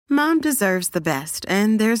Mom deserves the best,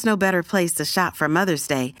 and there's no better place to shop for Mother's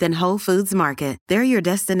Day than Whole Foods Market. They're your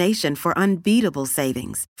destination for unbeatable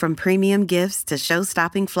savings, from premium gifts to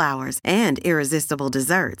show-stopping flowers and irresistible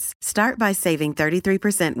desserts. Start by saving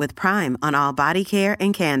 33% with Prime on all body care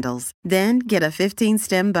and candles. Then get a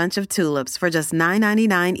 15-stem bunch of tulips for just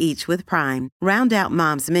 $9.99 each with Prime. Round out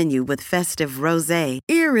Mom's menu with festive rosé,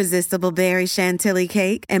 irresistible berry chantilly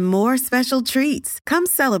cake, and more special treats. Come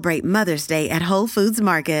celebrate Mother's Day at Whole Foods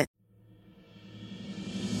Market.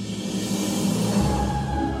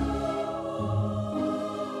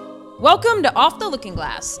 Welcome to Off the Looking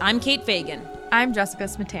Glass. I'm Kate Fagan. I'm Jessica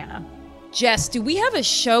Smetana. Jess, do we have a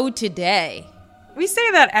show today? We say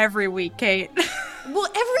that every week, Kate. Well,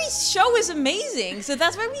 every show is amazing, so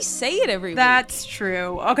that's why we say it every week. That's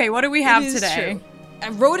true. Okay, what do we have today? True. I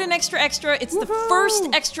wrote an extra. It's the first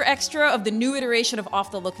extra of the new iteration of Off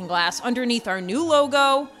the Looking Glass underneath our new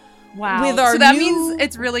logo. Wow. With our so that means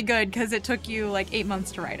it's really good because it took you like 8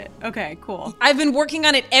 months to write it. Okay, cool. I've been working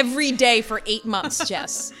on it every day for 8 months,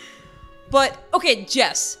 Jess. But, okay,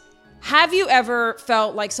 Jess, have you ever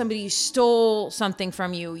felt like somebody stole something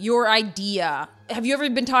from you, your idea? Have you ever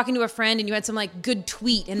been talking to a friend and you had some like good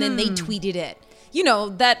tweet and then they tweeted it? You know,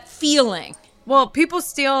 that feeling. Well, people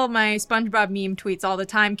steal my SpongeBob meme tweets all the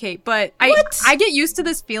time, Kate, but I get used to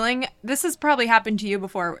this feeling. This has probably happened to you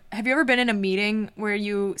before. Have you ever been in a meeting where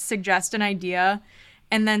you suggest an idea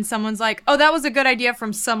and then someone's like, oh, that was a good idea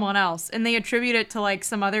from someone else, and they attribute it to like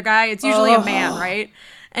some other guy? It's usually a man, right?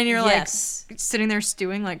 And you're like sitting there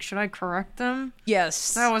stewing like, should I correct them?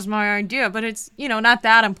 Yes. That was my idea, but it's, you know, not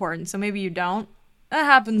that important, so maybe you don't. That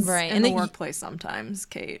happens in the workplace sometimes,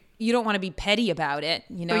 Kate. You don't want to be petty about it,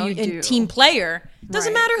 you know? But you do. Team player.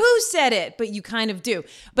 Doesn't matter who said it, but you kind of do.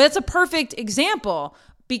 But it's a perfect example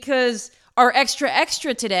because our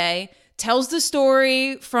extra today tells the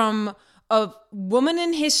story from a woman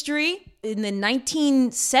in history. In the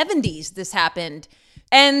 1970s, this happened.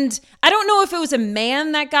 And I don't know if it was a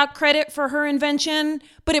man that got credit for her invention,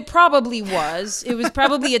 but it probably was. It was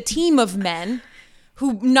probably a team of men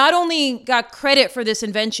who not only got credit for this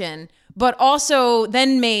invention, but also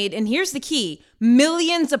then made, and here's the key,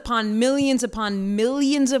 millions upon millions upon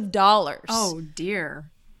millions of dollars. Oh,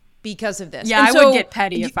 dear. Because of this. Yeah, I would get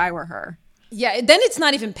petty if I were her. Yeah, then it's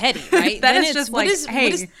not even petty, right? Then it's just like,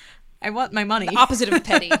 hey, I want my money. The opposite of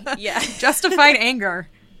petty. Yeah. Justified anger,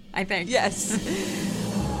 I think. Yes.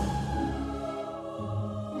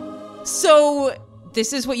 So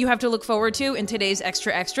this is what you have to look forward to in today's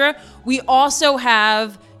extra. We also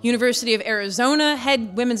have University of Arizona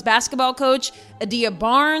head women's basketball coach Adia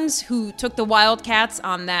Barnes, who took the Wildcats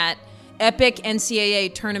on that epic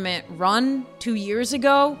NCAA tournament run 2 years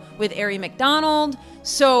ago with Aari McDonald.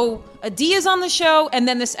 So Adia's on the show, and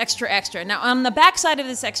then this extra. Now, on the backside of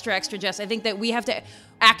this extra, Jess, I think that we have to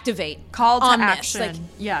activate call to on action. This.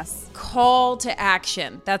 Yes. Call to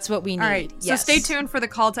action. That's what we need. All right. Yes. So stay tuned for the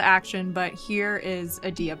call to action, but here is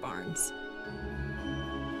Adia Barnes.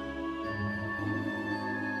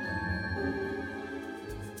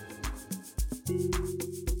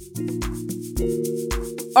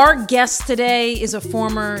 Our guest today is a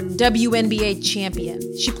former WNBA champion.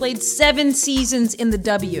 She played 7 seasons in the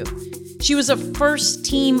W. She was a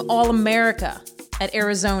first-team All-America at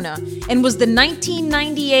Arizona and was the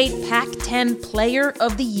 1998 Pac-10 Player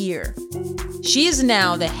of the Year. She is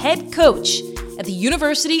now the head coach at the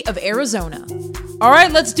University of Arizona. All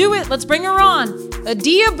right, let's do it. Let's bring her on.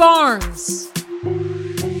 Adia Barnes.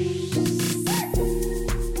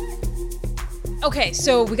 Okay,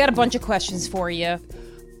 so we got a bunch of questions for you.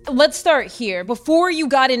 Let's start here. Before you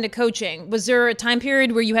got into coaching, was there a time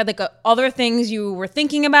period where you had like other things you were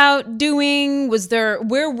thinking about doing?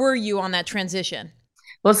 Where were you on that transition?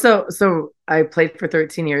 Well, so I played for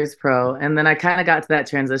 13 years pro, and then I kind of got to that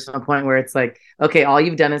transitional point where it's like, okay, all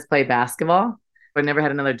you've done is play basketball. I never had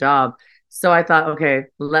another job. So I thought, okay,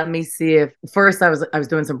 let me see if first I was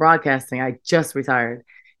doing some broadcasting. I just retired,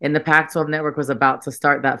 and the Pac-12 network was about to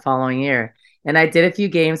start that following year. And I did a few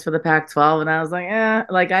games for the Pac-12, and I was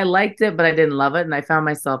like, I liked it, but I didn't love it. And I found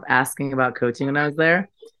myself asking about coaching when I was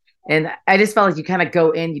there. And I just felt like you kind of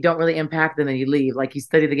go in, you don't really impact, and then you leave. Like you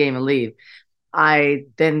study the game and leave. I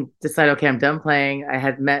then decided, okay, I'm done playing. I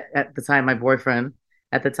had met at the time, my boyfriend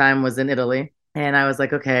at the time was in Italy. And I was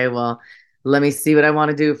like, okay, well, let me see what I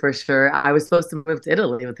want to do for sure. I was supposed to move to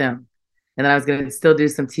Italy with him. And then I was going to still do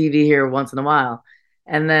some TV here once in a while.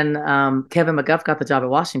 And then Kevin McGuff got the job at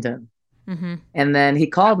Washington. Mm-hmm. And then he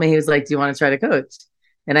called me. He was like, do you want to try to coach?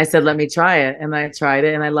 And I said, let me try it. And I tried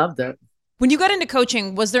it and I loved it. When you got into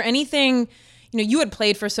coaching, was there anything you had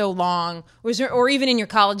played for so long, was there, or even in your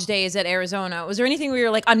college days at Arizona, was there anything where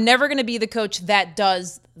you're like, I'm never going to be the coach that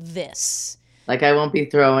does this? Like, I won't be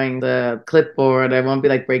throwing the clipboard. I won't be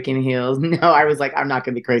like breaking heels. No, I was like, I'm not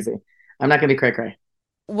going to be crazy. I'm not going to be cray-cray.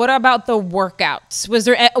 What about the workouts? Was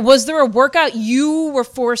there a workout you were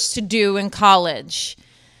forced to do in college?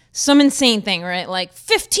 Some insane thing, right? Like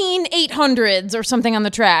 15 800s or something on the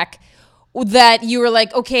track that you were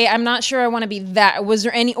like, okay, I'm not sure I want to be that. Was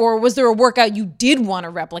there a workout you did want to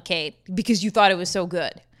replicate because you thought it was so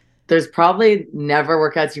good? There's probably never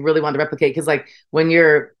workouts you really want to replicate because like when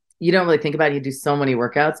you don't really think about it, you do so many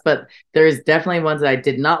workouts, but there's definitely ones that I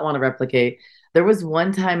did not want to replicate. There was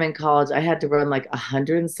one time in college, I had to run like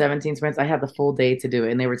 117 sprints. I had the full day to do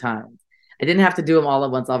it, and they were timed. I didn't have to do them all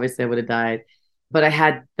at once. Obviously, I would have died, but I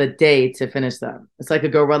had the day to finish them. So I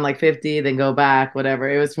could go run like 50, then go back, whatever.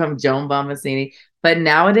 It was from Joan Bombacini. But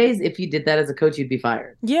nowadays, if you did that as a coach, you'd be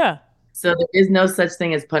fired. Yeah. So there is no such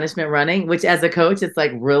thing as punishment running, which as a coach, it's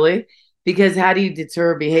like, really? Because how do you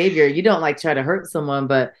deter behavior? You don't like try to hurt someone,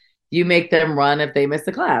 but you make them run if they miss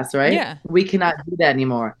a class, right? Yeah. We cannot do that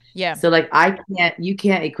anymore. Yeah. So like you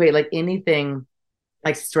can't equate like anything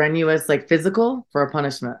like strenuous, like physical for a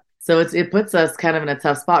punishment. So it puts us kind of in a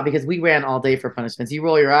tough spot because we ran all day for punishments. You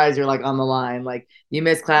roll your eyes, you're like on the line. Like you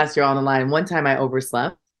miss class, you're on the line. One time I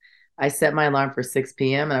overslept. I set my alarm for 6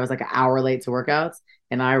 p.m. and I was like an hour late to workouts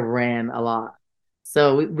and I ran a lot.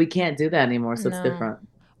 So we can't do that anymore. So it's different.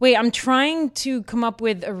 Wait, I'm trying to come up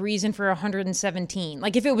with a reason for 117.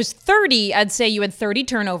 Like if it was 30, I'd say you had 30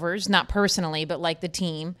 turnovers, not personally, but like the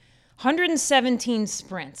team. 117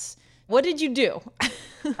 sprints. What did you do?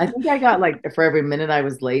 I think I got like for every minute I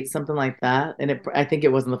was late, something like that. And I think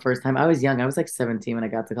it wasn't the first time. I was young. I was like 17 when I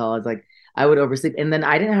got to college. Like I would oversleep. And then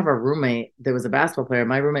I didn't have a roommate that was a basketball player.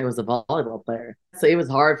 My roommate was a volleyball player. So it was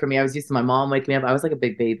hard for me. I was used to my mom waking me up. I was like a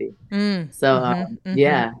big baby.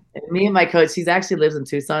 Yeah. And me and my coach, she's actually lives in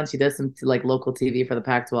Tucson. She does some like local TV for the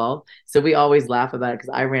Pac-12. So we always laugh about it because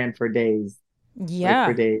I ran for days. Yeah. Like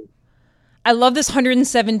for days. I love this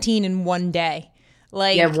 117 in one day.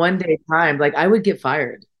 Like, yeah, one day time. Like I would get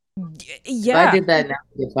fired. Yeah. If I did that now,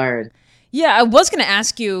 I'd get fired. Yeah, I was going to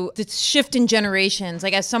ask you the shift in generations.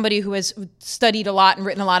 Like as somebody who has studied a lot and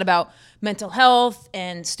written a lot about mental health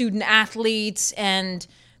and student athletes and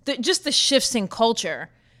just the shifts in culture.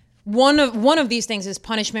 One of these things is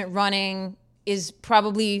punishment running is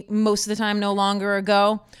probably most of the time no longer a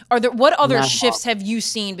go. What other shifts have you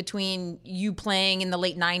seen between you playing in the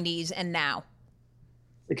late 90s and now?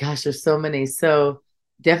 Gosh, there's so many. So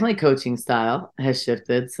definitely coaching style has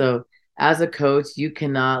shifted. So as a coach, you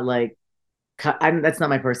cannot like, that's not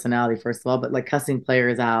my personality, first of all, but like cussing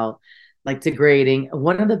players out, like degrading.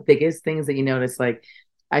 One of the biggest things that you notice, like,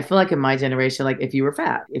 I feel like in my generation, like if you were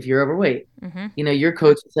fat, if you're overweight, your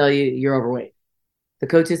coach will tell you you're overweight. The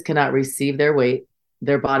coaches cannot receive their weight,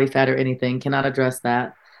 their body fat or anything, cannot address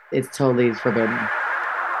that. It's totally forbidden.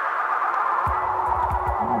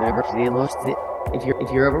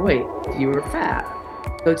 If you're overweight, if you were fat,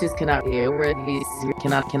 coaches cannot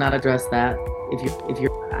address that. If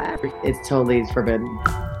you're it's totally forbidden.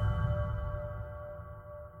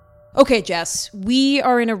 Okay, Jess, we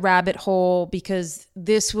are in a rabbit hole because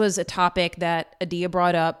this was a topic that Adia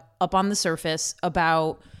brought up on the surface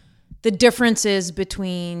about the differences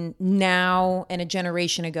between now and a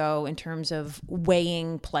generation ago in terms of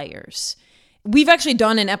weighing players. We've actually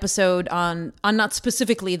done an episode on not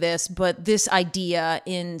specifically this, but this idea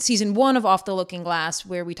in season 1 of Off the Looking Glass,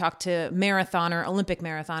 where we talked to Olympic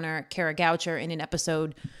marathoner, Kara Goucher in an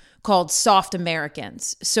episode called Soft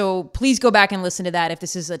Americans. So please go back and listen to that if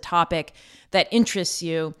this is a topic that interests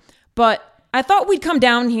you. But I thought we'd come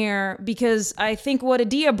down here because I think what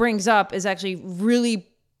Adia brings up is actually really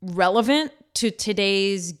relevant to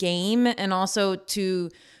today's game and also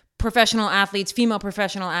to professional athletes, female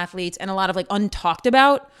professional athletes, and a lot of like untalked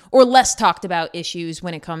about or less talked about issues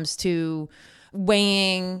when it comes to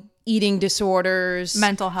weighing, eating disorders,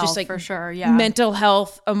 mental health, just like for sure. Yeah. Mental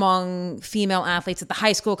health among female athletes at the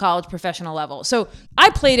high school, college, professional level. So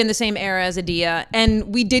I played in the same era as Adia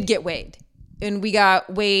and we did get weighed. And we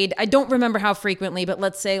got weighed, I don't remember how frequently, but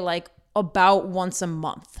let's say like about once a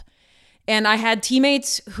month. And I had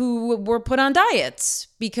teammates who were put on diets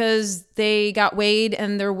because they got weighed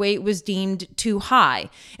and their weight was deemed too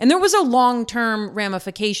high. And there was a long-term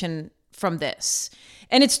ramification from this.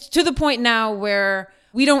 And it's to the point now where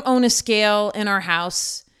we don't own a scale in our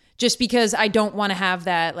house just because I don't want to have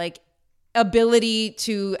that like ability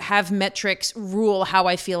to have metrics rule how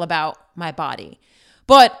I feel about my body.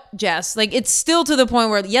 But Jess, like it's still to the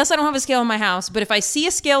point where, yes, I don't have a scale in my house, but if I see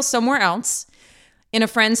a scale somewhere else, in a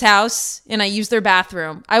friend's house and I use their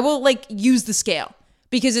bathroom, I will like use the scale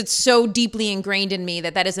because it's so deeply ingrained in me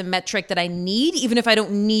that that is a metric that I need, even if I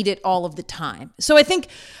don't need it all of the time. So I think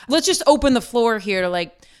let's just open the floor here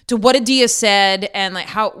to what Adia said and like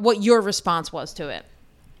what your response was to it.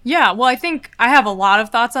 Yeah, well, I think I have a lot of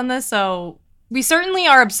thoughts on this. So we certainly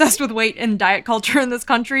are obsessed with weight and diet culture in this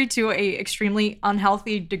country to a extremely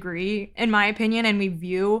unhealthy degree, in my opinion. And we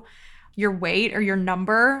view your weight or your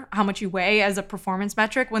number, how much you weigh, as a performance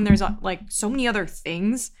metric when there's like so many other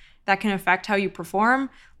things that can affect how you perform.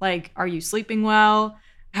 Like, are you sleeping well?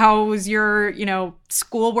 How is your,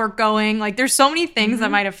 schoolwork going? Like, there's so many things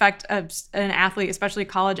that might affect an athlete, especially a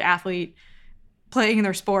college athlete, playing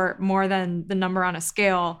their sport more than the number on a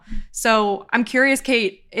scale. So I'm curious,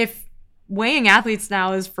 Kate, if weighing athletes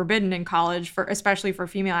now is forbidden in college, especially for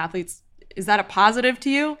female athletes, is that a positive to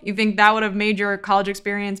you? You think that would have made your college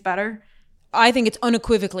experience better? I think it's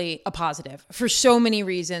unequivocally a positive for so many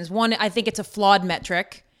reasons. One, I think it's a flawed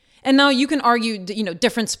metric. And now you can argue,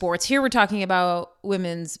 different sports. Here we're talking about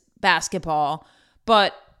women's basketball,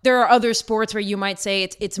 but there are other sports where you might say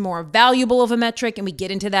it's more valuable of a metric, and we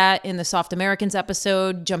get into that in the Soft Americans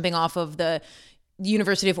episode, jumping off of the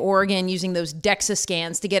University of Oregon using those DEXA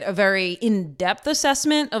scans to get a very in-depth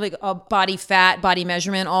assessment of like a body fat, body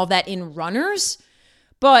measurement, all that in runners.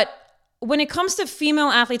 But when it comes to female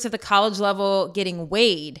athletes at the college level getting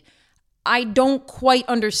weighed, I don't quite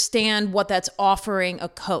understand what that's offering a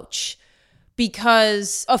coach,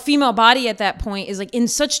 because a female body at that point is like in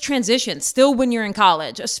such transition still when you're in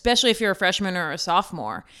college, especially if you're a freshman or a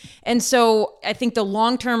sophomore. And so I think the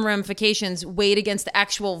long-term ramifications weighed against the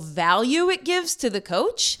actual value it gives to the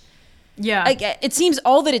coach. Yeah. Like, it seems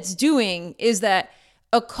all that it's doing is that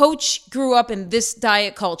a coach grew up in this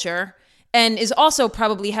diet culture and is also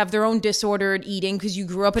probably have their own disordered eating because you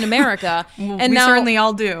grew up in America. And we certainly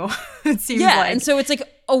all do, it seems like. And so it's like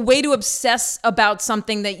a way to obsess about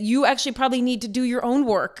something that you actually probably need to do your own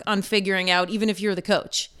work on figuring out, even if you're the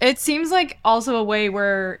coach. It seems like also a way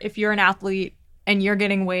where if you're an athlete and you're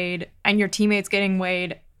getting weighed and your teammates getting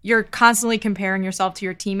weighed, you're constantly comparing yourself to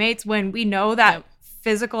your teammates when we know that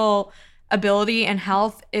physical ability and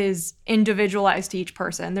health is individualized to each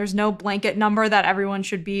person. There's no blanket number that everyone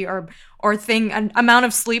should be or an amount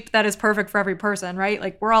of sleep that is perfect for every person, right?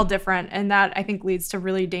 Like, we're all different. And that, I think, leads to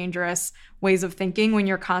really dangerous ways of thinking when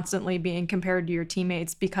you're constantly being compared to your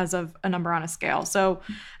teammates because of a number on a scale. So,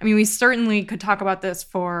 I mean, we certainly could talk about this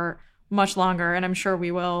for much longer, and I'm sure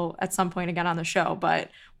we will at some point again on the show, but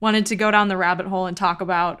wanted to go down the rabbit hole and talk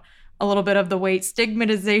about a little bit of the weight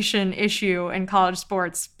stigmatization issue in college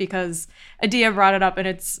sports, because Adia brought it up, and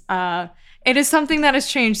it is something that has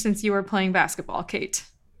changed since you were playing basketball, Kate.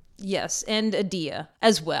 Yes, and Adia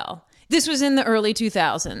as well. This was in the early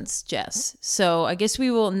 2000s, Jess. So I guess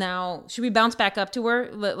we will now, should we bounce back up to her?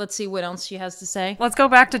 Let's see what else she has to say. Let's go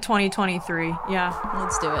back to 2023. Yeah.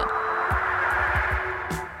 Let's do it.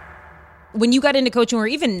 When you got into coaching, or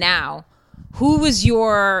even now,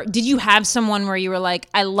 did you have someone where you were like,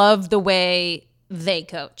 I love the way they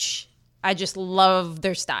coach, I just love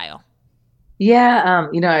their style? Yeah.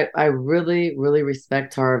 I really, really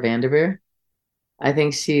respect Tara Vanderveer. I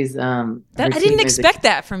think she's, I didn't expect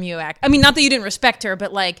that from you. I mean, not that you didn't respect her,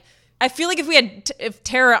 but like, I feel like if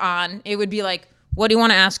Tara on, it would be like, what do you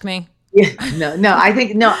want to ask me? Yeah, no, I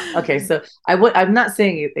think, no. Okay. So I'm not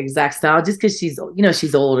saying exact style just because she's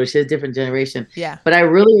older. She has a different generation. Yeah. But I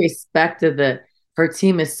really respected that her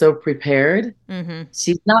team is so prepared. Mm-hmm.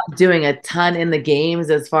 She's not doing a ton in the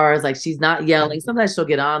games as far as like, she's not yelling. Sometimes she'll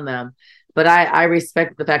get on them, but I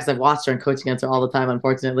respect the fact that I've watched her and coach against her all the time,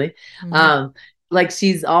 unfortunately. Mm-hmm. Like,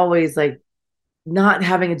 she's always like not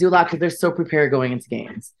having to do a lot because they're so prepared going into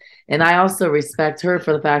games. And I also respect her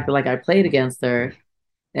for the fact that like I played against her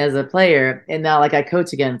as a player, and now like I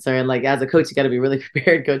coach against her, and like as a coach you got to be really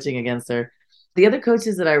prepared coaching against her. The other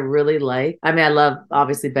coaches that I really like, I mean, I love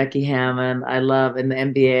obviously Becky Hammon. I love in the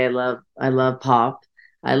NBA, I love Pop.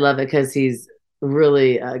 I love it because he's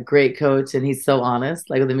really a great coach and he's so honest.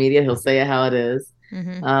 Like with the media, he'll say it how it is.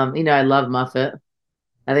 Mm-hmm. I love Muffet.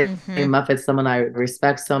 I think Muffet's someone I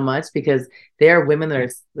respect so much because they are women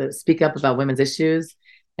that speak up about women's issues.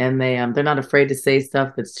 And they're not afraid to say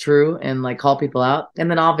stuff that's true and like call people out. And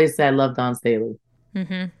then obviously I love Dawn Staley.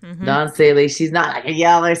 Mm-hmm, mm-hmm. Dawn Staley, she's not like a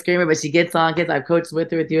yeller, screamer, but she gets on kids. I've coached with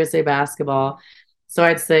her with USA Basketball. So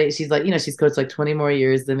I'd say she's like, she's coached like 20 more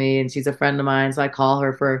years than me, and she's a friend of mine. So I call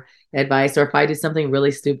her for advice, or if I do something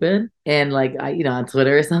really stupid and like on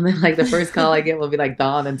Twitter or something, like the first call I get will be like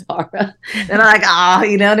Dawn and Tara. And I'm like,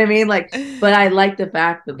 you know what I mean? Like, but I like the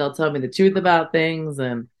fact that they'll tell me the truth about things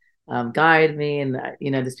and guide me, and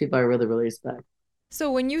just people I really, really respect. So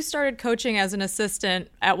when you started coaching as an assistant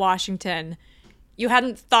at Washington, you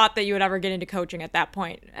hadn't thought that you would ever get into coaching at that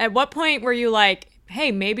point. At what point were you like, hey,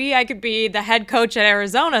 maybe I could be the head coach at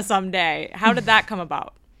Arizona someday? How did that come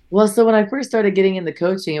about? Well, so when I first started getting into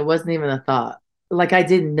coaching, it wasn't even a thought. Like I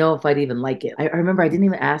didn't know if I'd even like it. I remember I didn't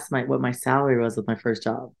even ask what my salary was with my first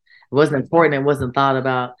job. It wasn't important. It wasn't thought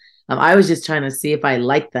about. I was just trying to see if I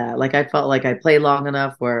liked that. Like I felt like I played long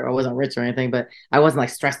enough where I wasn't rich or anything, but I wasn't like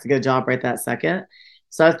stressed to get a job right that second.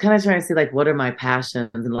 So I was kind of trying to see like what are my passions,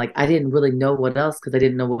 and like I didn't really know what else because I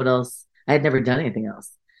didn't know what else. I had never done anything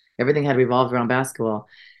else. Everything had revolved around basketball.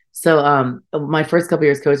 So my first couple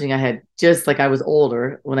years coaching, I had just like I was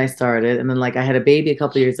older when I started, and then like I had a baby a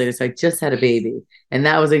couple years later. So I just had a baby, and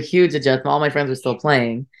that was a huge adjustment. All my friends were still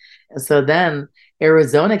playing. So then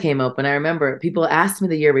Arizona came open. I remember people asked me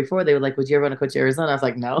the year before, they were like, would you ever want to coach Arizona? I was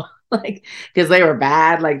like, no, like, because they were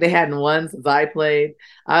bad. Like they hadn't won since I played.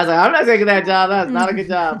 I was like, I'm not taking that job. That's not a good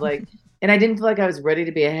job. Like, and I didn't feel like I was ready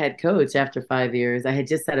to be a head coach after 5 years. I had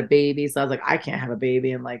just had a baby. So I was like, I can't have a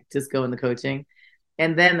baby and like just go into coaching.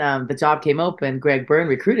 And then the job came open. Greg Byrne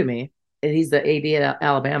recruited me. And he's the AD at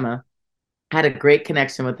Alabama. Had a great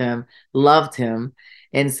connection with him, loved him.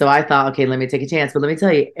 And so I thought, okay, let me take a chance. But let me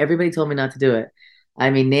tell you, everybody told me not to do it. I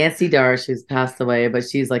mean, Nancy Darsh, who's passed away, but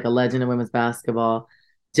she's like a legend in women's basketball.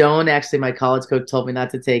 Joan, actually, my college coach, told me not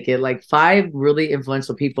to take it. Like 5 really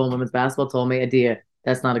influential people in women's basketball told me, Adia,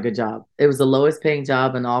 that's not a good job. It was the lowest paying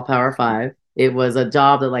job in all Power 5. It was a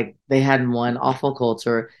job that like they hadn't won, awful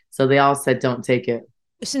culture. So they all said, don't take it.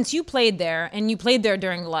 Since you played there, and you played there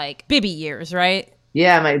during like Bibby years, right?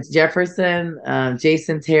 Yeah, Mike Jefferson,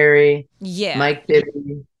 Jason Terry, Yeah, Mike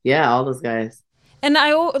Bibby. Yeah, all those guys. And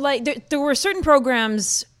I like there were certain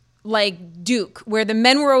programs like Duke where the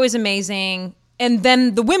men were always amazing, and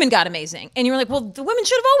then the women got amazing, and you were like, well, the women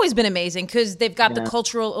should have always been amazing because they've got the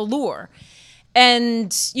cultural allure.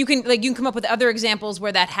 And you can come up with other examples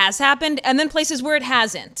where that has happened, and then places where it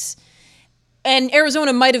hasn't. And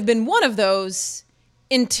Arizona might have been one of those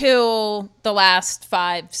until the last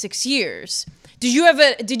 5-6 years. Did you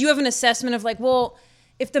have an assessment of like, well,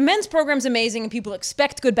 if the men's program's amazing and people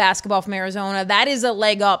expect good basketball from Arizona, that is a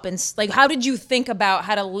leg up. And like, how did you think about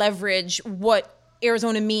how to leverage what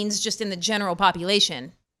Arizona means just in the general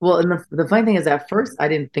population? Well, and the funny thing is, at first, I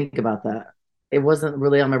didn't think about that. It wasn't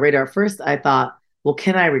really on my radar. At first, I thought, well,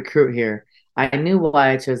 can I recruit here? I knew why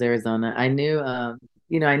I chose Arizona. I knew, I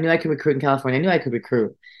knew I could recruit in California. I knew I could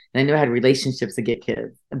recruit. And I knew I had relationships to get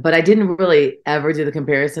kids. But I didn't really ever do the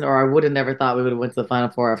comparison, or I would have never thought we would have went to the Final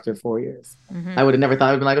Four after 4 years. Mm-hmm. I would have never thought.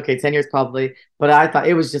 I would have been like, okay, 10 years probably. But I thought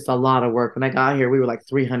it was just a lot of work. When I got here, we were like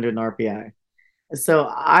 300 in RPI.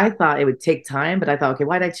 So I thought it would take time, but I thought, okay,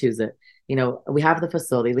 why did I choose it? We have the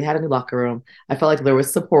facility. We had a new locker room. I felt like there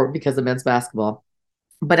was support because of men's basketball.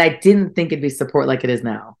 But I didn't think it'd be support like it is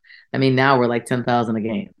now. I mean, now we're like 10,000 a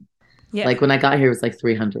game. Yeah. Like when I got here, it was like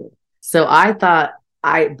 300. So I thought,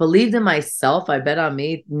 I believed in myself. I bet on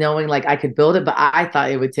me, knowing like I could build it, but I thought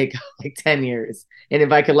it would take like 10 years. And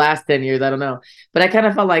if I could last 10 years, I don't know. But I kind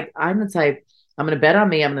of felt like I'm the type, I'm going to bet on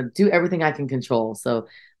me. I'm going to do everything I can control. So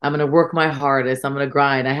I'm going to work my hardest. I'm going to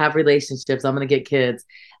grind. I have relationships. I'm going to get kids.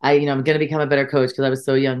 I'm going to become a better coach because I was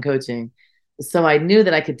so young coaching. So I knew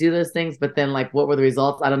that I could do those things, but then like, what were the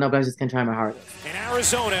results? I don't know, but I was just going to try my hardest. And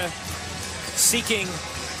Arizona seeking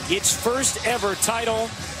its first ever title.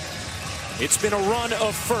 It's been a run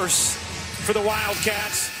of firsts for the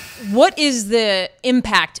Wildcats. What is the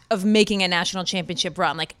impact of making a national championship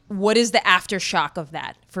run? Like, what is the aftershock of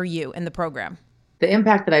that for you and the program? The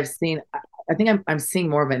impact that I've seen, I think I'm seeing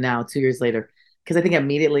more of it now, 2 years later, because I think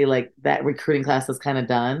immediately like that recruiting class was kind of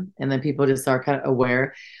done, and then people just are kind of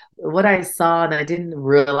aware. What I saw, and I didn't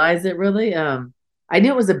realize it really. I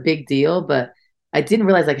knew it was a big deal, but I didn't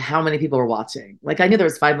realize like how many people were watching. Like I knew there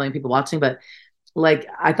was 5 million people watching, but like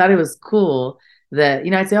I thought it was cool that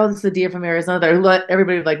I'd say, oh, this is Adia from Arizona.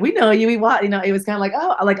 Everybody was like, we know you. We watch. It was kind of like,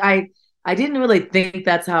 oh, like I didn't really think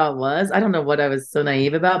that's how it was. I don't know what I was so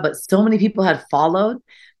naive about, but so many people had followed,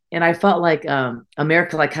 and I felt like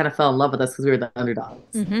America like kind of fell in love with us because we were the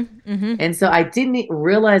underdogs. Mm-hmm, mm-hmm. And so I didn't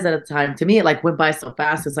realize at the time. To me, it like went by so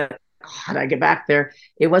fast. It's like, how did I get back there?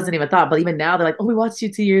 It wasn't even a thought. But even now, they're like, oh, we watched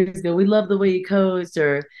you 2 years ago. We love the way you coached.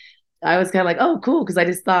 Or I was kind of like, oh, cool, because I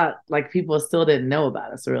just thought like people still didn't know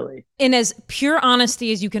about us really. In as pure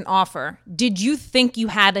honesty as you can offer, did you think you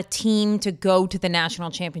had a team to go to the national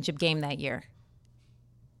championship game that year?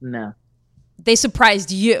 No. They surprised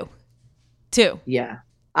you, too. Yeah.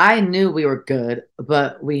 I knew we were good,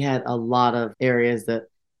 but we had a lot of areas that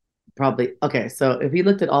probably, okay, so if you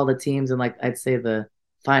looked at all the teams and like I'd say the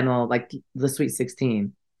final, like the Sweet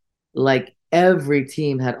 16, like every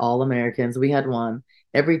team had All-Americans. We had one.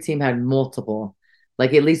 Every team had multiple,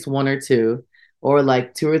 like at least one or two, or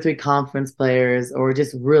like two or three conference players, or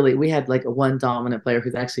just really, we had like one dominant player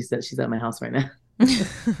who's actually said she's at my house right now.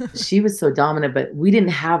 She was so dominant, but we didn't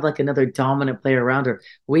have like another dominant player around her.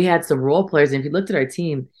 We had some role players, and if you looked at our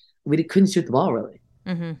team, we couldn't shoot the ball really.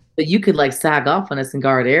 But you could like sag off on us and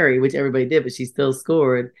guard Aerie, which everybody did, but she still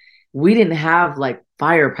scored. We didn't have like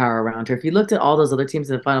firepower around her. If you looked at all those other teams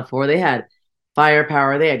in the Final Four, they had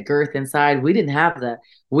firepower, they had girth inside. We didn't have that.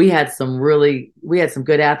 We had some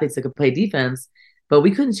good athletes that could play defense, but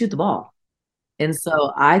we couldn't shoot the ball. And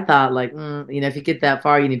so I thought, like, if you get that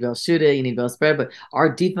far, you need to be able to shoot it, you need to be able to spread. But our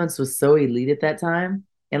defense was so elite at that time.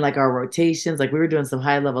 And like our rotations, like we were doing some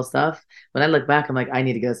high level stuff. When I look back, I'm like, I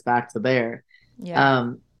need to get us back to there.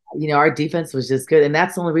 Yeah. Our defense was just good. And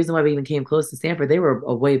that's the only reason why we even came close to Stanford. They were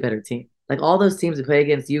a way better team. Like all those teams we play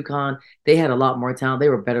against, UConn, they had a lot more talent. They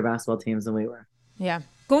were better basketball teams than we were. Yeah.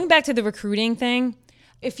 Going back to the recruiting thing,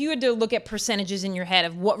 if you had to look at percentages in your head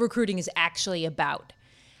of what recruiting is actually about,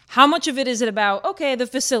 how much of it is it about, okay, the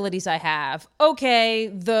facilities I have, okay,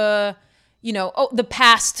 the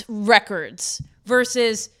past records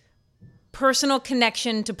versus personal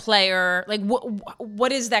connection to player? Like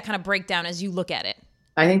what is that kind of breakdown as you look at it?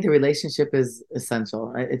 I think the relationship is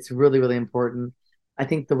essential. It's really, really important. I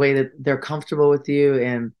think the way that they're comfortable with you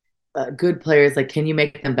and good players, like, can you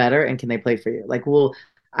make them better and can they play for you? Like,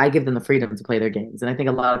 I give them the freedom to play their games. And I think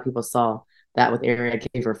a lot of people saw that with Aerie. I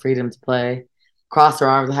gave her freedom to play, cross her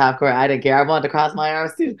arms at half court. I didn't care. I wanted to cross my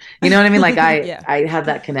arms too. You know what I mean? Like I had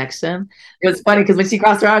that connection. It was funny because when she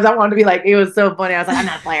crossed her arms, I wanted to be like, it was so funny. I was like, I'm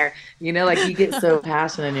not a player. Like you get so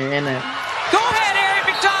passionate and you're in it. Go ahead,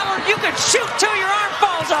 Aerie McDonald. You can shoot till your arm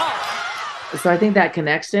falls off. So I think that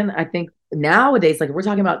connection, I think nowadays, like if we're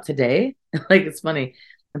talking about today, like it's funny.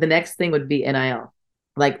 The next thing would be NIL,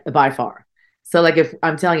 like by far. So like if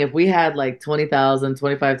I'm telling you, if we had like 20,000,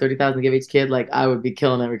 25, 30,000 to give each kid, like I would be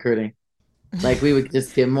killing it recruiting. Like we would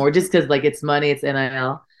just get more just because like it's money, it's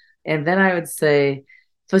NIL. And then I would say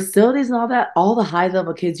facilities and all that, all the high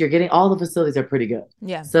level kids you're getting, all the facilities are pretty good.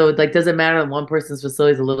 Yeah. So like, does it matter that one person's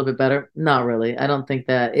facility is a little bit better? Not really. I don't think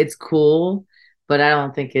that. It's cool, but I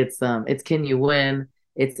don't think it's can you win?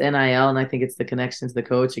 It's NIL, and I think it's the connection to the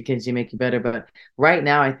coach. It can you make you better. But right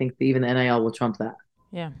now, I think even the NIL will trump that.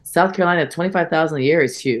 Yeah. South Carolina, 25,000 a year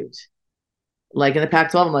is huge. Like in the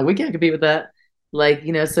Pac-12, I'm like, we can't compete with that. Like,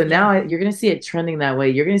 so now you're going to see it trending that way.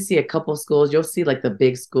 You're going to see a couple schools. You'll see like the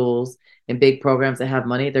big schools and big programs that have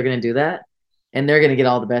money. They're going to do that. And they're going to get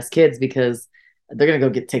all the best kids because they're going to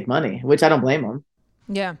go take money, which I don't blame them.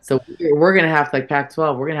 Yeah. So we're going to have to, like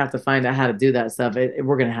Pac-12, we're going to have to find out how to do that stuff.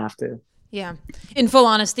 We're going to have to. Yeah. In full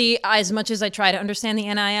honesty, as much as I try to understand the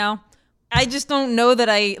NIL, I just don't know that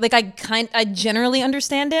I generally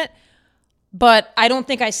understand it, but I don't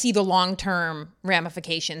think I see the long-term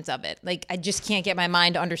ramifications of it. Like I just can't get my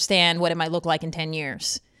mind to understand what it might look like in 10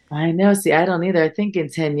 years. I know. See, I don't either. I think in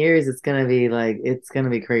 10 years, it's going to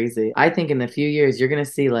be crazy. I think in a few years, you're going to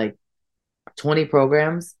see like 20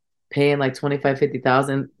 programs paying like 25,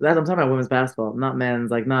 50,000. I'm talking about women's basketball, not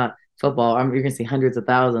men's, like not football. You're going to see hundreds of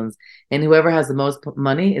thousands. And whoever has the most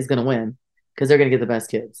money is going to win because they're going to get the best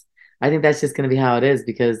kids. I think that's just going to be how it is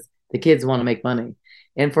because the kids want to make money.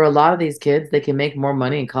 And for a lot of these kids, they can make more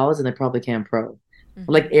money in college than they probably can pro. Mm-hmm.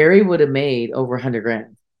 Like Aerie would have made over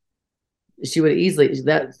 $100,000. She would easily,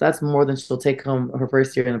 that's more than she'll take home her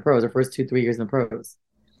first year in the pros, her first 2-3 years in the pros.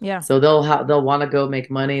 Yeah. So they'll want to go make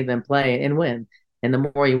money, then play and win. And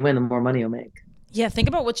the more you win, the more money you'll make. Yeah, think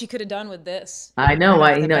about what you could have done with this. I know.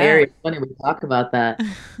 Why? Aerie, it's funny we talk about that.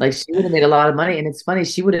 Like she would have made a lot of money, and it's funny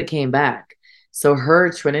she would have came back. So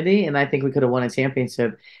her Trinity, and I think we could have won a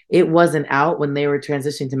championship. It wasn't out when they were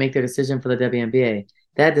transitioning to make their decision for the WNBA.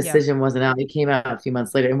 That decision wasn't out. It came out a few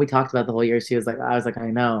months later, and we talked about the whole year. I was like,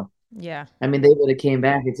 I know. Yeah. I mean, they would have came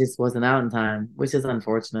back. It just wasn't out in time, which is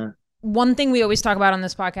unfortunate. One thing we always talk about on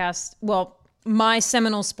this podcast, well, my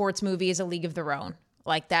seminal sports movie is A League of Their Own.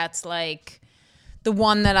 Like that's like the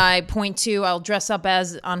one that I point to. I'll dress up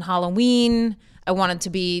as on Halloween. I want it to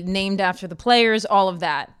be named after the players, all of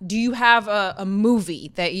that. Do you have a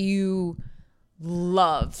movie that you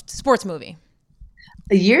loved? Sports movie.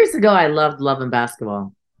 Years ago, I loved Love and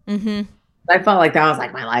Basketball. Mm-hmm. I felt like that was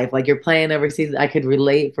like my life. Like you're playing overseas. I could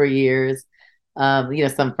relate for years.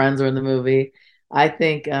 Some friends were in the movie. I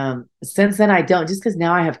think since then I don't, just because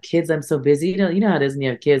now I have kids, I'm so busy. You know how it is when you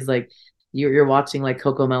have kids, like you're watching like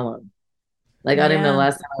CoComelon. Like I don't even know the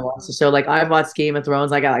last time I watched the show. Like I've watched Game of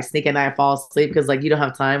Thrones. I got like sneak at night, fall asleep because like you don't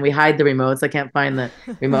have time. We hide the remotes. I can't find the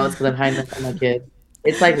remotes because I'm hiding them from my kids.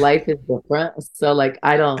 It's like life is different. So like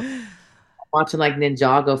I don't watching like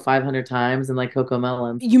Ninjago 500 times and like Coco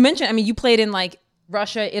Melon. You mentioned, I mean, you played in like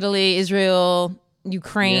Russia, Italy, Israel,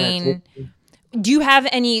 Ukraine. Yeah, do you have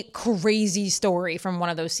any crazy story from one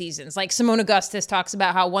of those seasons? Like Simone Augustus talks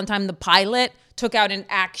about how one time the pilot took out an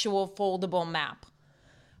actual foldable map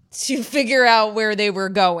to figure out where they were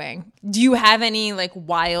going. Do you have any like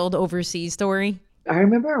wild overseas story? I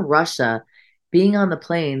remember in Russia being on the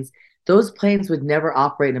planes, those planes would never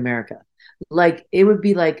operate in America. Like it would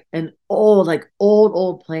be like an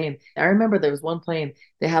old plane. I remember there was one plane,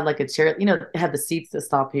 they had like a chair, you know, it had the seats that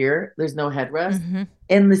stop here. There's no headrest. Mm-hmm.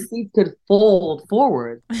 And the seats could fold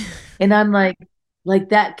forward. And I'm like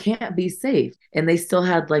that can't be safe. And they still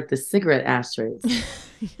had like the cigarette ashtrays.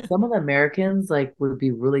 Some of the Americans like would be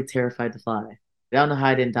really terrified to fly. I don't know how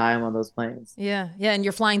I didn't die on one of those planes. Yeah. And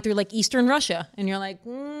you're flying through like Eastern Russia and you're like,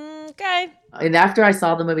 okay. And after I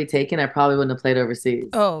saw the movie Taken, I probably wouldn't have played overseas.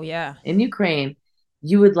 Oh, yeah. In Ukraine,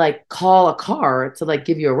 you would like call a car to like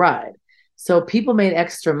give you a ride. So people made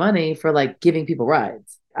extra money for like giving people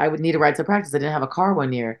rides. I would need a ride to practice. I didn't have a car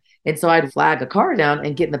one year. And so I'd flag a car down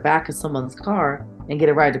and get in the back of someone's car and get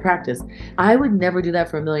a ride to practice. I would never do that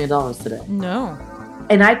for $1 million today. No.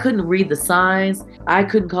 And I couldn't read the signs. I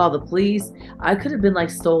couldn't call the police. I could have been like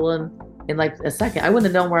stolen in like a second. I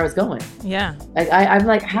wouldn't have known where I was going. Yeah. Like I'm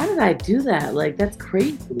like, how did I do that? Like, that's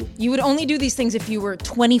crazy. You would only do these things if you were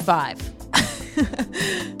 25.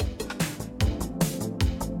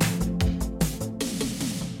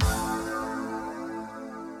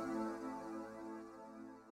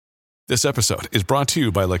 This episode is brought to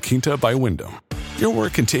you by La Quinta by Wyndham. Your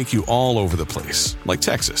work can take you all over the place, like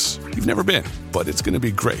Texas. You've never been, but it's going to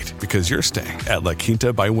be great because you're staying at La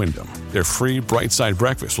Quinta by Wyndham. Their free Bright Side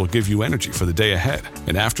breakfast will give you energy for the day ahead.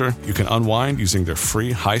 And after, you can unwind using their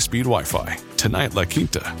free high-speed Wi-Fi. Tonight, La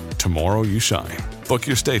Quinta. Tomorrow, you shine. Book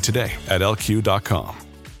your stay today at LQ.com.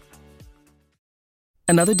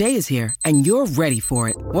 Another day is here, and you're ready for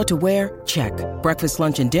it. What to wear? Check. Breakfast,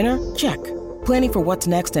 lunch, and dinner? Check. Planning for what's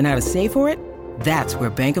next and how to save for it? That's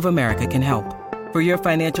where Bank of America can help. For your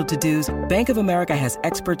financial to-dos, Bank of America has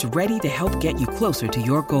experts ready to help get you closer to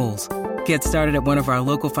your goals. Get started at one of our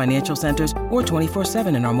local financial centers or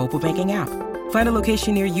 24/7 in our mobile banking app. Find a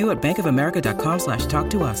location near you at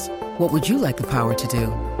bankofamerica.com/talktous. What would you like the power to do?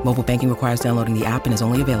 Mobile banking requires downloading the app and is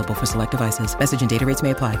only available for select devices. Message and data rates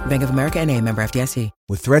may apply. Bank of America N.A., member FDIC.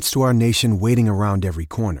 With threats to our nation waiting around every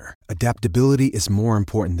corner, adaptability is more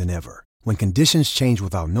important than ever. When conditions change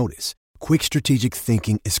without notice, quick strategic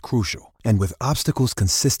thinking is crucial. And with obstacles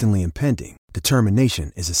consistently impending,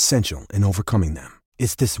 determination is essential in overcoming them.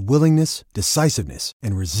 It's this willingness, decisiveness,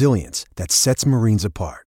 and resilience that sets Marines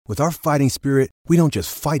apart. With our fighting spirit, we don't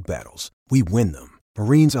just fight battles, we win them.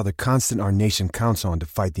 Marines are the constant our nation counts on to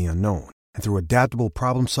fight the unknown. And through adaptable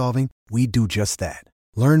problem solving, we do just that.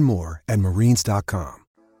 Learn more at marines.com.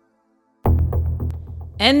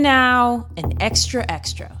 And now, an extra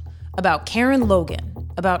about Karen Logan,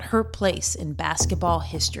 about her place in basketball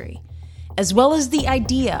history, as well as the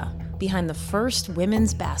idea behind the first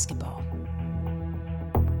women's basketball.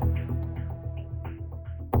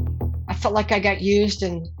 I felt like I got used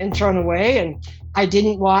and thrown away, and I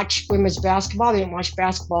didn't watch women's basketball. I didn't watch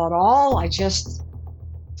basketball at all. I just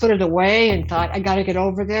put it away and thought, I got to get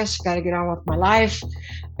over this, got to get on with my life.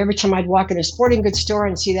 Every time I'd walk in a sporting goods store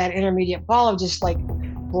and see that intermediate ball, I was just like,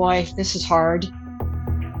 boy, this is hard.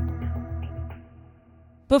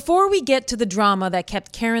 Before we get to the drama that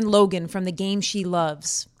kept Karen Logan from the game she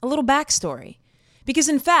loves, a little backstory. Because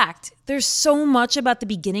in fact, there's so much about the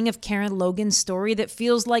beginning of Karen Logan's story that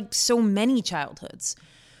feels like so many childhoods.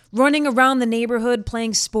 Running around the neighborhood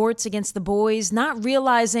playing sports against the boys, not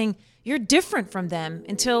realizing you're different from them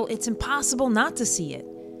until it's impossible not to see it.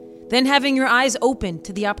 Then having your eyes open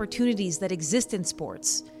to the opportunities that exist in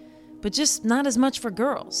sports, but just not as much for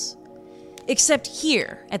girls. Except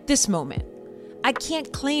here, at this moment, I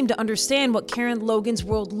can't claim to understand what Karen Logan's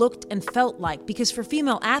world looked and felt like, because for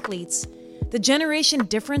female athletes, the generation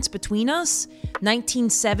difference between us,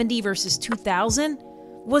 1970 versus 2000,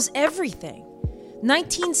 was everything.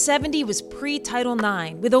 1970 was pre-Title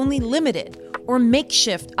IX with only limited or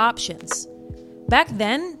makeshift options. Back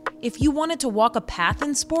then, if you wanted to walk a path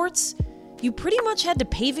in sports, you pretty much had to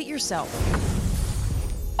pave it yourself.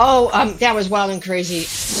 Oh, that was wild and crazy.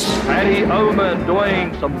 Patty Ullman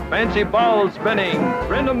doing some fancy ball spinning.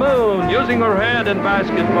 Brenda Moon using her head in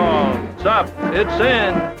basketball. It's up, it's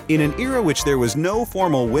in. In an era which there was no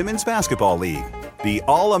formal women's basketball league, the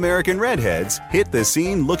All-American Redheads hit the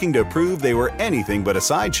scene looking to prove they were anything but a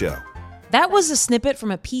sideshow. That was a snippet from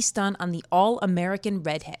a piece done on the All-American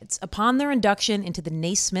Redheads upon their induction into the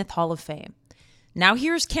Naismith Hall of Fame. Now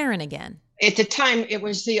here's Karen again. At the time, it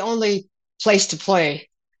was the only place to play.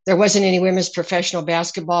 There wasn't any women's professional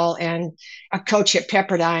basketball, and a coach at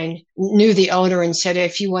Pepperdine knew the owner and said,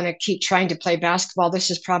 if you want to keep trying to play basketball, this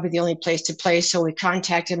is probably the only place to play. So we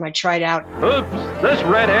contacted him. I tried out. Oops, this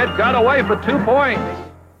redhead got away for 2 points.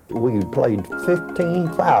 We played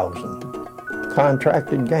 15,000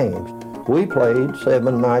 contracted games. We played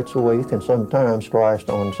 7 nights a week and sometimes twice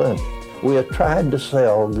on Sunday. We have tried to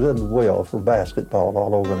sell goodwill for basketball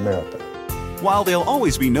all over America. While they'll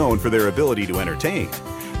always be known for their ability to entertain,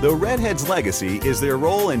 the Redheads' legacy is their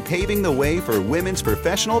role in paving the way for women's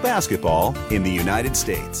professional basketball in the United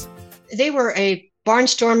States. They were a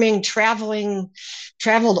barnstorming,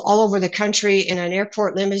 traveled all over the country in an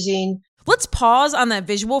airport limousine. Let's pause on that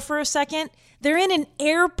visual for a second. They're in an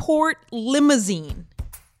airport limousine.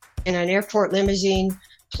 In an airport limousine,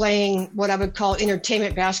 playing what I would call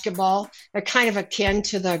entertainment basketball. They're kind of akin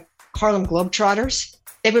to the Harlem Globetrotters.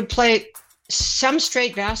 They would play some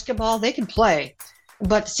straight basketball. They could play.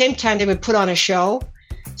 But at the same time, they would put on a show.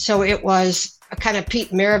 So it was a kind of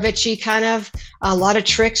Pete Maravich-y kind of, a lot of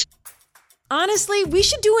tricks. Honestly, we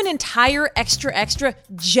should do an entire extra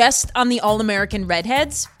just on the All-American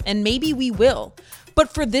Redheads, and maybe we will.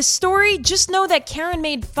 But for this story, just know that Karen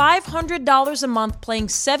made $500 a month playing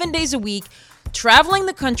 7 days a week, traveling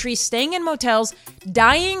the country, staying in motels,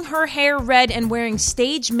 dyeing her hair red, and wearing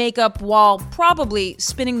stage makeup while probably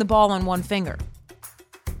spinning the ball on one finger.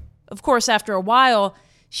 Of course, after a while,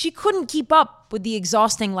 she couldn't keep up with the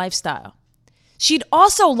exhausting lifestyle. She'd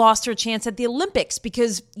also lost her chance at the Olympics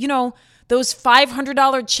because, those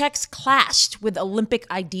 $500 checks clashed with Olympic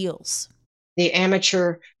ideals. The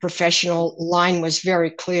amateur professional line was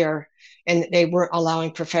very clear, and they weren't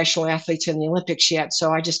allowing professional athletes in the Olympics yet,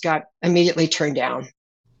 so I just got immediately turned down.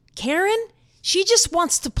 Karen, she just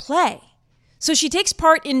wants to play. So she takes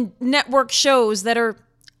part in network shows that are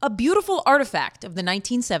a beautiful artifact of the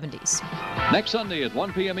 1970s. Next Sunday at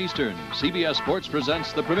 1 p.m. Eastern, CBS Sports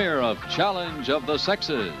presents the premiere of Challenge of the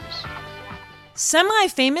Sexes.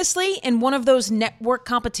 Semi-famously, in one of those network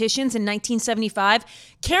competitions in 1975,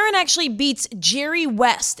 Karen actually beats Jerry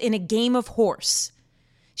West in a game of horse.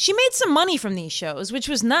 She made some money from these shows, which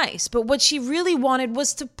was nice, but what she really wanted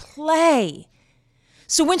was to play.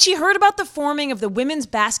 So when she heard about the forming of the Women's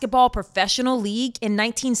Basketball Professional League in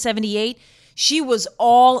 1978, she was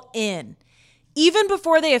all in. Even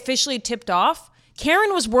before they officially tipped off,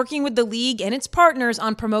 Karen was working with the league and its partners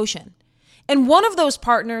on promotion. And one of those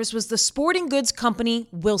partners was the sporting goods company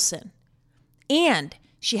Wilson. And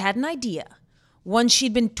she had an idea, one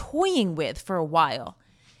she'd been toying with for a while.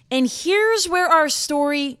 And here's where our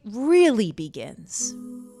story really begins.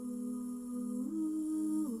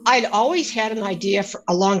 I'd always had an idea for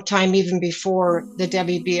a long time, even before the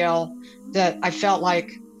WBL, that I felt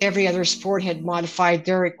like every other sport had modified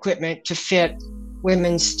their equipment to fit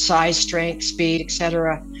women's size, strength, speed,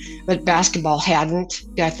 etc. But basketball hadn't.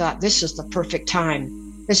 I thought, this is the perfect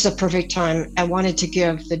time. This is the perfect time. I wanted to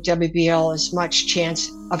give the WBL as much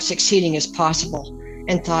chance of succeeding as possible,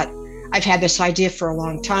 and thought, I've had this idea for a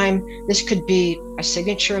long time. This could be a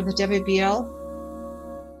signature of the WBL.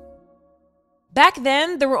 Back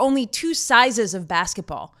then, there were only 2 sizes of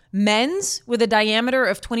basketball. Men's with a diameter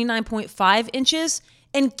of 29.5 inches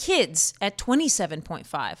and kids at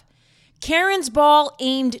 27.5. Karen's ball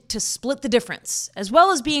aimed to split the difference, as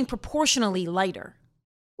well as being proportionally lighter.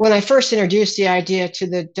 When I first introduced the idea to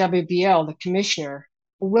the WBL, the commissioner,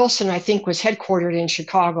 Wilson, I think, was headquartered in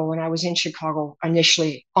Chicago when I was in Chicago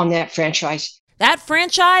initially on that franchise. That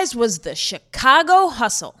franchise was the Chicago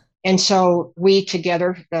Hustle. And so we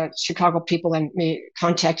together, the Chicago people and me,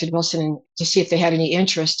 contacted Wilson to see if they had any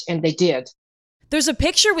interest, and they did. There's a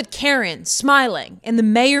picture with Karen smiling and the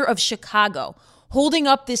mayor of Chicago holding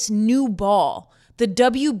up this new ball, the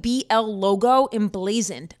WBL logo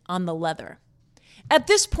emblazoned on the leather. At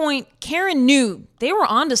this point, Karen knew they were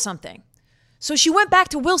onto something. So she went back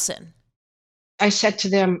to Wilson. I said to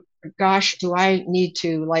them, gosh, do I need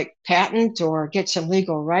to patent or get some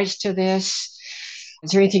legal rights to this?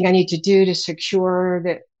 Is there anything I need to do to secure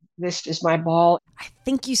that this is my ball? I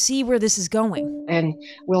think you see where this is going. And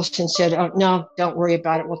Wilson said, oh, no, don't worry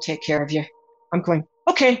about it. We'll take care of you. I'm going,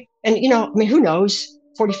 okay. And, who knows?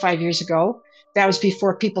 45 years ago, that was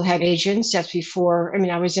before people had agents. That's before,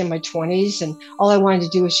 I was in my 20s, and all I wanted to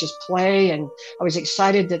do was just play. And I was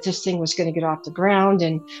excited that this thing was going to get off the ground.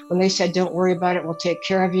 And when they said, don't worry about it, we'll take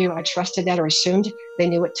care of you, I trusted that, or assumed they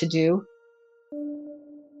knew what to do.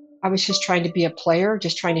 I was just trying to be a player,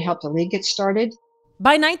 just trying to help the league get started.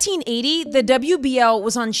 By 1980, the WBL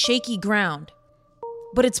was on shaky ground.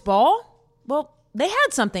 But its ball? Well, they had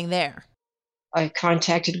something there. I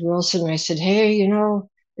contacted Wilson and I said, hey,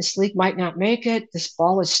 This league might not make it. This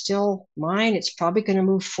ball is still mine. It's probably going to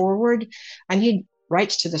move forward. I need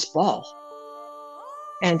rights to this ball.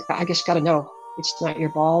 And I just got to know it's not your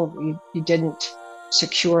ball. You didn't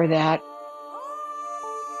secure that.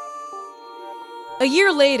 A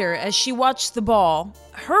year later, as she watched the ball,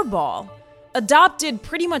 her ball, adopted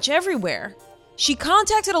pretty much everywhere, she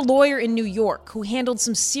contacted a lawyer in New York who handled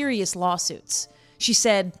some serious lawsuits. She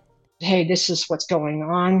said, "Hey, this is what's going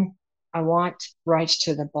on. I want rights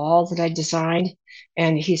to the ball that I designed."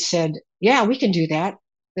 And he said, "Yeah, we can do that."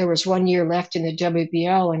 There was 1 year left in the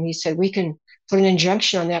WBL, and he said, "We can put an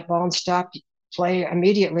injunction on that ball and stop play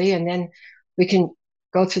immediately, and then we can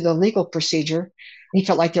go through the legal procedure." He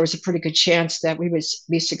felt like there was a pretty good chance that we would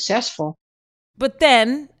be successful. But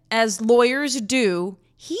then, as lawyers do,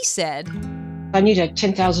 he said, "I need a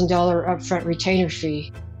 $10,000 upfront retainer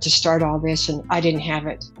fee to start all this," and I didn't have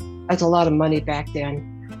it. That's a lot of money back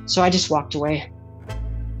then. So I just walked away.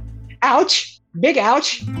 Ouch! Big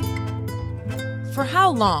ouch! For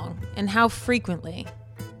how long and how frequently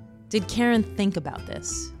did Karen think about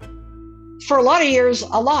this? For a lot of years,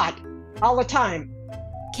 a lot. All the time.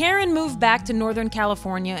 Karen moved back to Northern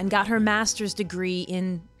California and got her master's degree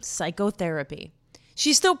in psychotherapy.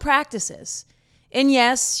 She still practices. And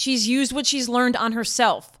yes, she's used what she's learned on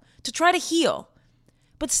herself to try to heal.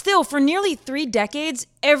 But still, for nearly 3 decades,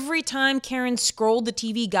 every time Karen scrolled the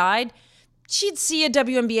TV guide, she'd see a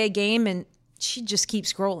WNBA game and she'd just keep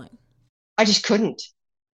scrolling. I just couldn't.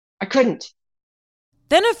 I couldn't.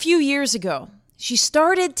 Then a few years ago, she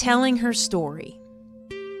started telling her story.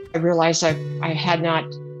 I realized I had not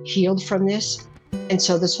healed from this. And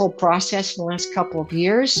so this whole process in the last couple of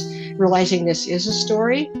years, realizing this is a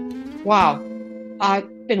story, wow,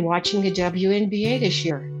 I've been watching the WNBA this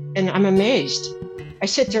year, and I'm amazed. I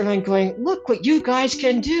sit there and I'm going, look what you guys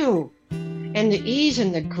can do. And the ease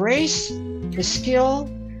and the grace, the skill,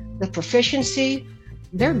 the proficiency,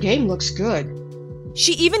 their game looks good.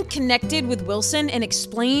 She even connected with Wilson and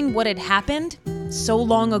explained what had happened so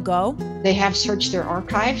long ago. They have searched their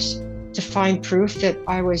archives to find proof that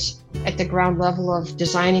I was at the ground level of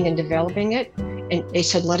designing and developing it. And they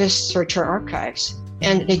said, let us search our archives.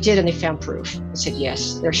 And they did, and they found proof. I said,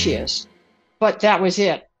 yes, there she is. But that was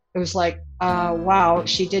it. It was like, wow,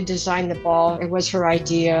 she did design the ball. It was her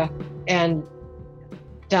idea, and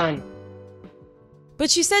done. But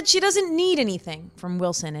she said she doesn't need anything from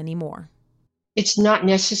Wilson anymore. It's not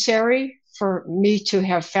necessary for me to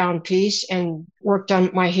have found peace and worked on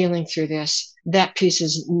my healing through this. That piece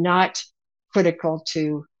is not critical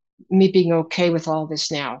to me being okay with all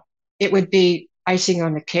this now. It would be icing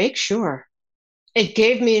on the cake, sure. It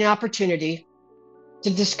gave me an opportunity to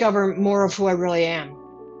discover more of who I really am,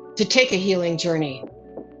 to take a healing journey,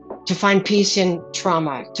 to find peace in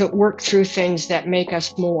trauma, to work through things that make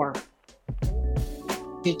us more.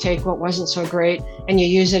 You take what wasn't so great and you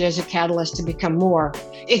use it as a catalyst to become more.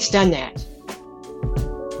 It's done that.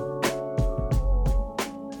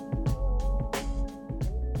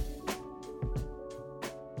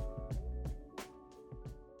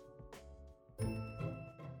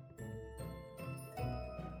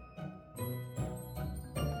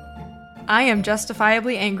 I am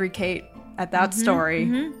justifiably angry, Kate, at that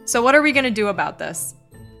story. So what are we going to do about this?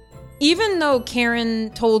 Even though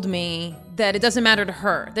Karen told me that it doesn't matter to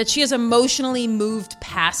her, that she has emotionally moved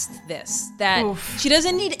past this, that she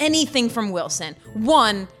doesn't need anything from Wilson.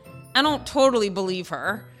 1, I don't totally believe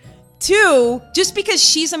her. 2, just because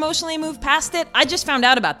she's emotionally moved past it, I just found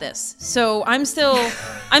out about this. So I'm still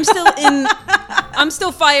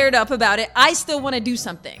fired up about it. I still want to do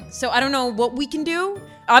something. So I don't know what we can do.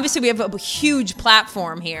 Obviously, we have a huge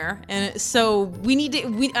platform here. And so we need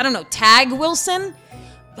to, I don't know, tag Wilson?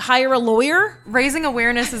 Hire a lawyer? Raising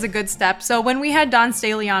awareness is a good step. So when we had Dawn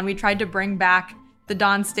Staley on, we tried to bring back the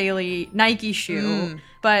Dawn Staley Nike shoe.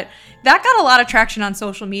 But that got a lot of traction on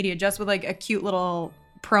social media just with like a cute little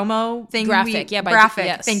promo thing. Graphic, graphic,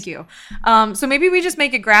 yes. Thank you. So maybe we just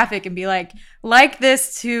make it graphic and be like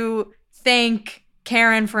this to thank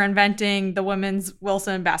Karen for inventing the women's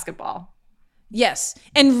Wilson basketball. Yes.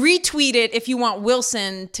 And retweet it if you want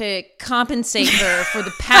Wilson to compensate her for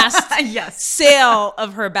the past sale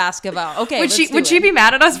of her basketball. Okay. Would she be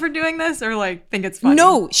mad at us for doing this or like think it's funny?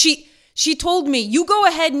 No, she told me, you go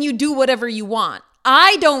ahead and you do whatever you want.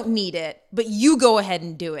 I don't need it, but you go ahead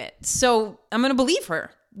and do it. So I'm going to believe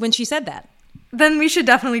her when she said that. Then we should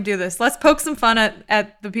definitely do this. Let's poke some fun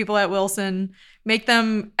at the people at Wilson, make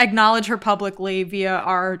them acknowledge her publicly via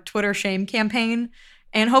our Twitter shame campaign.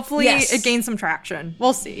 And hopefully it gains some traction.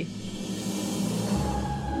 We'll see.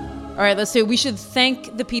 All right, let's do it. We should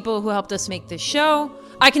thank the people who helped us make this show.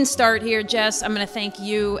 I can start here, Jess. I'm going to thank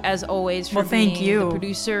you, as always, for being the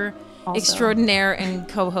producer extraordinaire and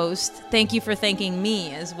co-host. Thank you for thanking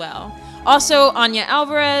me as well. Also, Anya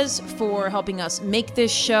Alvarez for helping us make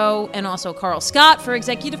this show, and also Carl Scott for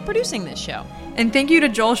executive producing this show. And thank you to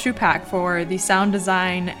Joel Shupak for the sound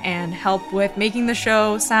design and help with making the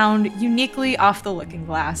show sound uniquely off the looking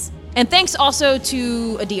glass. And thanks also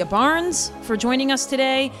to Adia Barnes for joining us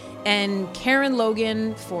today, and Karen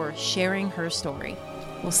Logan for sharing her story.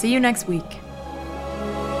 We'll see you next week.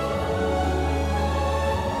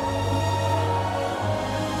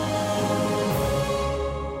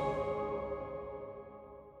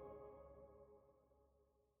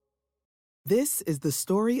 This is the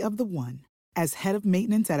story of the one. As head of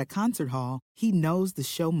maintenance at a concert hall, he knows the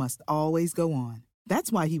show must always go on.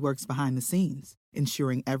 That's why he works behind the scenes,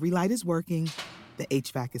 ensuring every light is working, the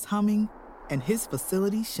HVAC is humming, and his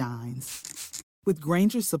facility shines. With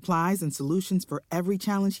Grainger's supplies and solutions for every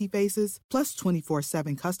challenge he faces, plus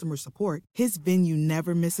 24/7 customer support, his venue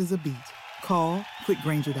never misses a beat. Call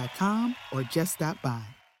quickgrainger.com or just stop by.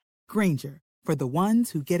 Grainger, for the ones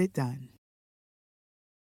who get it done.